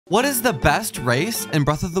What is the best race in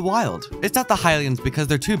Breath of the Wild? It's not the Hylians because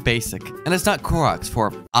they're too basic, and it's not Koroks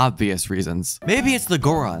for obvious reasons. Maybe it's the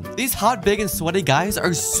Goron. These hot, big, and sweaty guys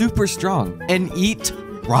are super strong and eat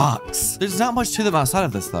rocks. There's not much to them outside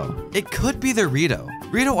of this though. It could be the Rito.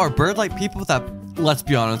 Rito are bird-like people that, let's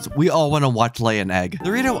be honest, we all want to watch lay an egg.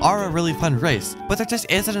 The Rito are a really fun race, but there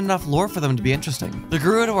just isn't enough lore for them to be interesting. The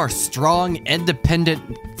Gerudo are strong, independent,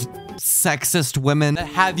 sexist women that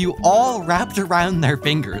have you all wrapped around their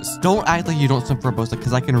fingers. Don't act like you don't swim for Bosa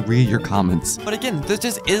because I can read your comments. But again, there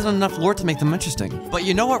just isn't enough lore to make them interesting. But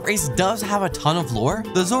you know what race does have a ton of lore?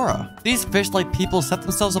 The Zora. These fish-like people set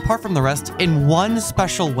themselves apart from the rest in one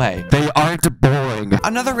special way. They aren't boring.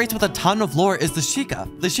 Another race with a ton of lore is the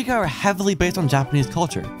Sheikah. The Sheikah are heavily based on Japanese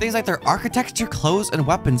culture. Things like their architecture, clothes, and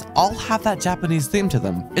weapons all have that Japanese theme to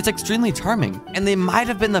them. It's extremely charming, and they might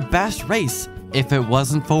have been the best race if it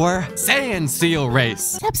wasn't for Saiyan Seal Race.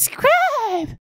 Subscribe!